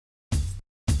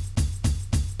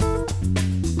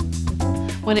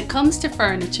When it comes to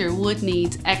furniture, wood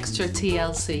needs extra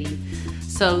TLC.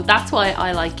 So that's why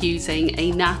I like using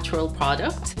a natural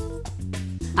product.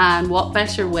 And what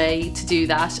better way to do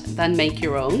that than make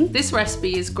your own? This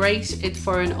recipe is great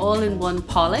for an all-in-one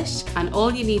polish, and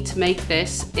all you need to make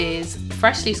this is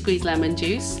freshly squeezed lemon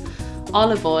juice,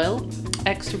 olive oil,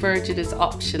 extra virgin is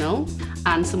optional,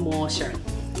 and some water.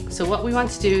 So what we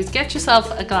want to do is get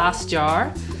yourself a glass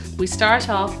jar. We start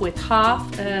off with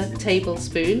half a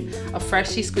tablespoon of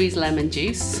freshly squeezed lemon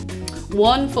juice,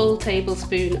 1 full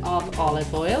tablespoon of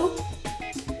olive oil,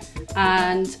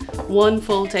 and 1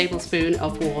 full tablespoon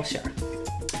of water.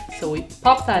 So we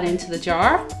pop that into the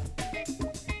jar,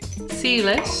 seal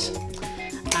it,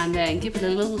 and then give it a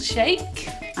little shake,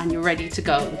 and you're ready to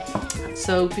go.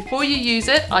 So before you use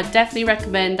it, I definitely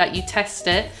recommend that you test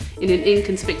it in an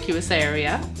inconspicuous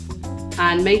area,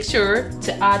 and make sure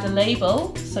to add a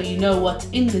label so you know what's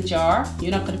in the jar.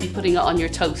 You're not going to be putting it on your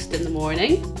toast in the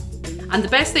morning. And the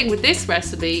best thing with this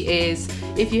recipe is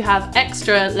if you have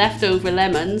extra leftover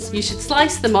lemons, you should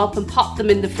slice them up and pop them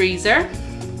in the freezer,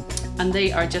 and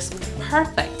they are just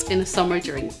perfect in a summer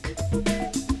drink.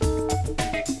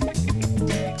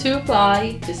 To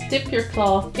apply, just dip your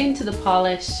cloth into the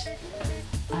polish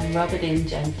and rub it in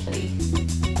gently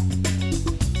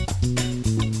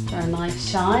for a nice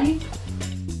shine.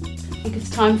 I think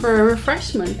it's time for a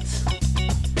refreshment.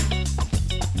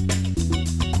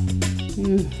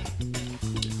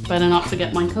 Better not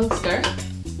forget my coaster.